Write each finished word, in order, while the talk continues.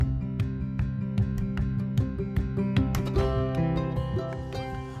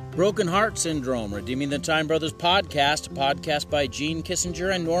Broken Heart Syndrome, Redeeming the Time Brothers podcast, a podcast by Gene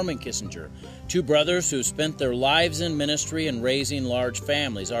Kissinger and Norman Kissinger, two brothers who have spent their lives in ministry and raising large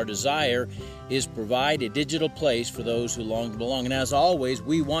families. Our desire is to provide a digital place for those who long to belong. And as always,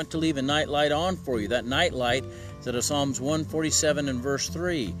 we want to leave a nightlight on for you. That nightlight is out of Psalms 147 and verse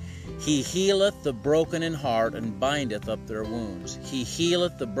 3. He healeth the broken in heart and bindeth up their wounds. He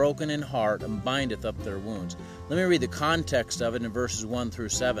healeth the broken in heart and bindeth up their wounds. Let me read the context of it in verses 1 through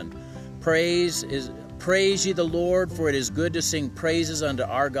 7. Praise ye the Lord, for it is good to sing praises unto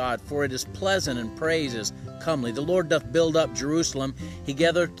our God, for it is pleasant and praise is comely. The Lord doth build up Jerusalem. He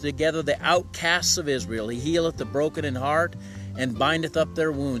gathereth together the outcasts of Israel. He healeth the broken in heart and bindeth up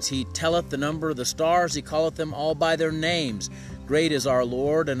their wounds. He telleth the number of the stars. He calleth them all by their names. Great is our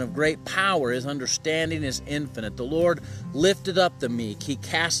Lord, and of great power. His understanding is infinite. The Lord lifteth up the meek. He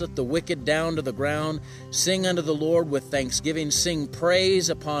casteth the wicked down to the ground. Sing unto the Lord with thanksgiving. Sing praise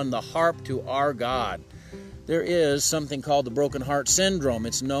upon the harp to our God. There is something called the broken heart syndrome.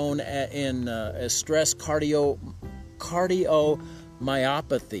 It's known as stress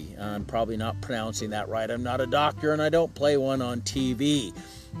cardiomyopathy. I'm probably not pronouncing that right. I'm not a doctor, and I don't play one on TV.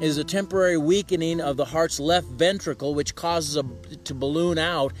 It is a temporary weakening of the heart's left ventricle, which causes it to balloon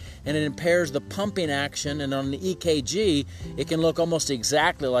out, and it impairs the pumping action. And on the EKG, it can look almost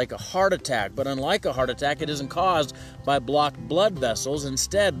exactly like a heart attack. But unlike a heart attack, it isn't caused by blocked blood vessels.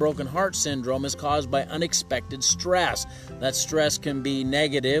 Instead, broken heart syndrome is caused by unexpected stress. That stress can be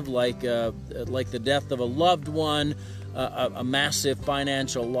negative, like the death of a loved one, a massive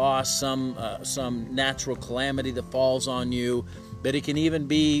financial loss, some natural calamity that falls on you. But it can even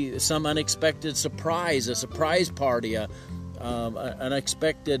be some unexpected surprise, a surprise party, an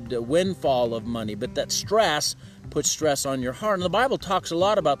unexpected windfall of money. But that stress puts stress on your heart. And the Bible talks a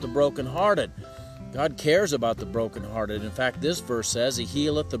lot about the brokenhearted. God cares about the brokenhearted. In fact, this verse says, He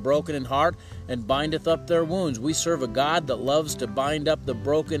healeth the broken in heart and bindeth up their wounds. We serve a God that loves to bind up the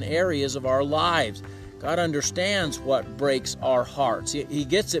broken areas of our lives. God understands what breaks our hearts. He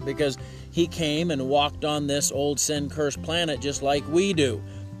gets it because He came and walked on this old sin-cursed planet just like we do.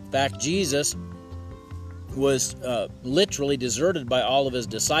 In fact, Jesus was literally deserted by all of His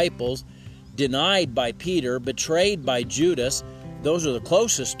disciples, denied by Peter, betrayed by Judas. Those are the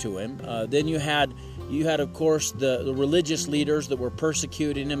closest to Him. Then you had, of course, the religious leaders that were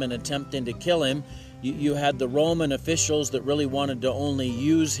persecuting Him and attempting to kill Him. You had the Roman officials that really wanted to only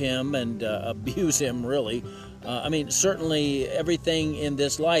use Him and abuse Him, really. Certainly everything in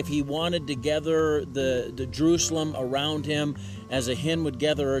this life, He wanted to gather the Jerusalem around Him as a hen would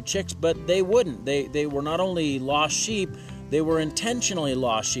gather her chicks, but they wouldn't. They were not only lost sheep, they were intentionally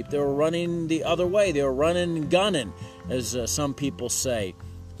lost sheep. They were running the other way. They were running and gunning, as some people say.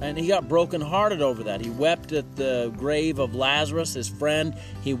 And He got brokenhearted over that. He wept at the grave of Lazarus, his friend.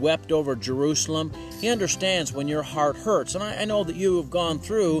 He wept over Jerusalem. He understands when your heart hurts. And I know that you have gone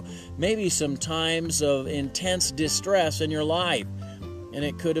through maybe some times of intense distress in your life. And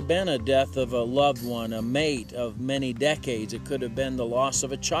it could have been a death of a loved one, a mate of many decades. It could have been the loss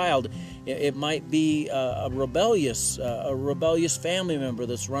of a child. It might be a rebellious family member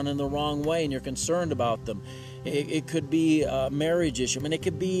that's running the wrong way and you're concerned about them. It could be a marriage issue. It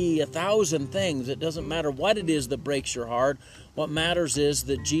could be 1,000 things. It doesn't matter what it is that breaks your heart. What matters is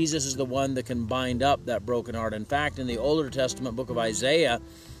that Jesus is the one that can bind up that broken heart. In fact, in the Older Testament book of Isaiah,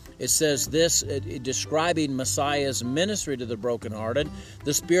 it says this, describing Messiah's ministry to the brokenhearted: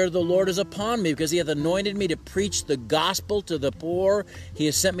 the Spirit of the Lord is upon me, because He hath anointed me to preach the gospel to the poor. He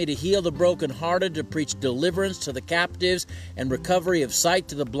has sent me to heal the brokenhearted, to preach deliverance to the captives, and recovery of sight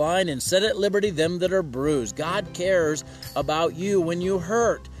to the blind, and set at liberty them that are bruised. God cares about you when you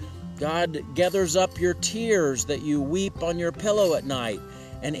hurt. God gathers up your tears that you weep on your pillow at night,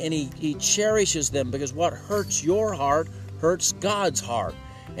 and He cherishes them, because what hurts your heart hurts God's heart.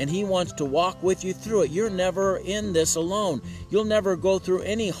 And He wants to walk with you through it. You're never in this alone. You'll never go through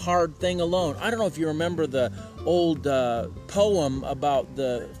any hard thing alone. I don't know if you remember the old poem about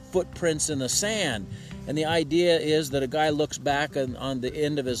the footprints in the sand. And the idea is that a guy looks back on the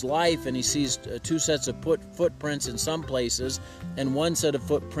end of his life and he sees two sets of footprints in some places and one set of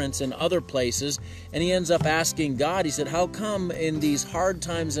footprints in other places. And he ends up asking God, he said, how come in these hard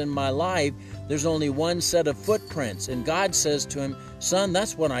times in my life there's only one set of footprints? And God says to him, son,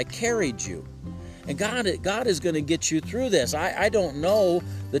 that's when I carried you. And God is going to get you through this. I don't know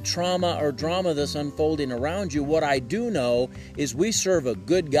the trauma or drama that's unfolding around you. What I do know is we serve a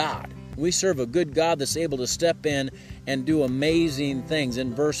good God. We serve a good God that's able to step in and do amazing things.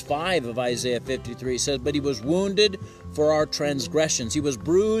 In verse 5 of Isaiah 53, it says, but He was wounded for our transgressions. He was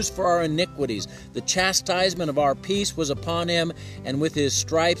bruised for our iniquities. The chastisement of our peace was upon him, and with his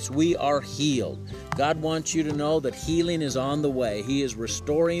stripes we are healed. God wants you to know that healing is on the way. He is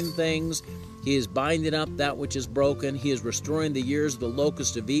restoring things. He is binding up that which is broken. He is restoring the years the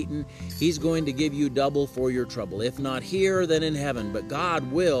locusts have eaten. He's going to give you double for your trouble. If not here, then in heaven. But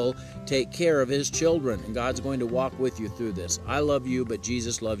God will take care of his children, and God's going to walk with you through this. I love you, but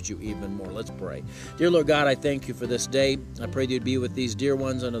Jesus loves you even more. Let's pray. Dear Lord God, I thank you for this day. I pray that you'd be with these dear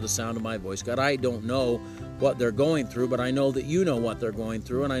ones under the sound of my voice. God, I don't know what they're going through, but I know that you know what they're going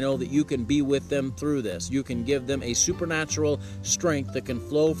through, and I know that you can be with them through this. You can give them a supernatural strength that can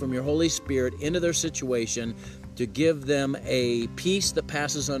flow from your Holy Spirit into their situation to give them a peace that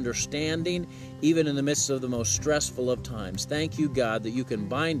passes understanding, even in the midst of the most stressful of times. Thank you, God, that you can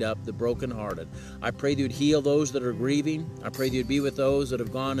bind up the brokenhearted. I pray that you'd heal those that are grieving. I pray that you'd be with those that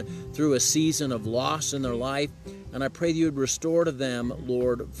have gone through a season of loss in their life. And I pray that you would restore to them,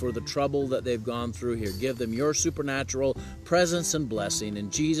 Lord, for the trouble that they've gone through here. Give them your supernatural presence and blessing. In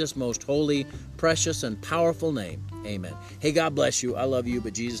Jesus' most holy, precious, and powerful name, amen. Hey, God bless you. I love you,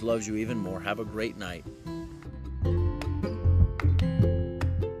 but Jesus loves you even more. Have a great night.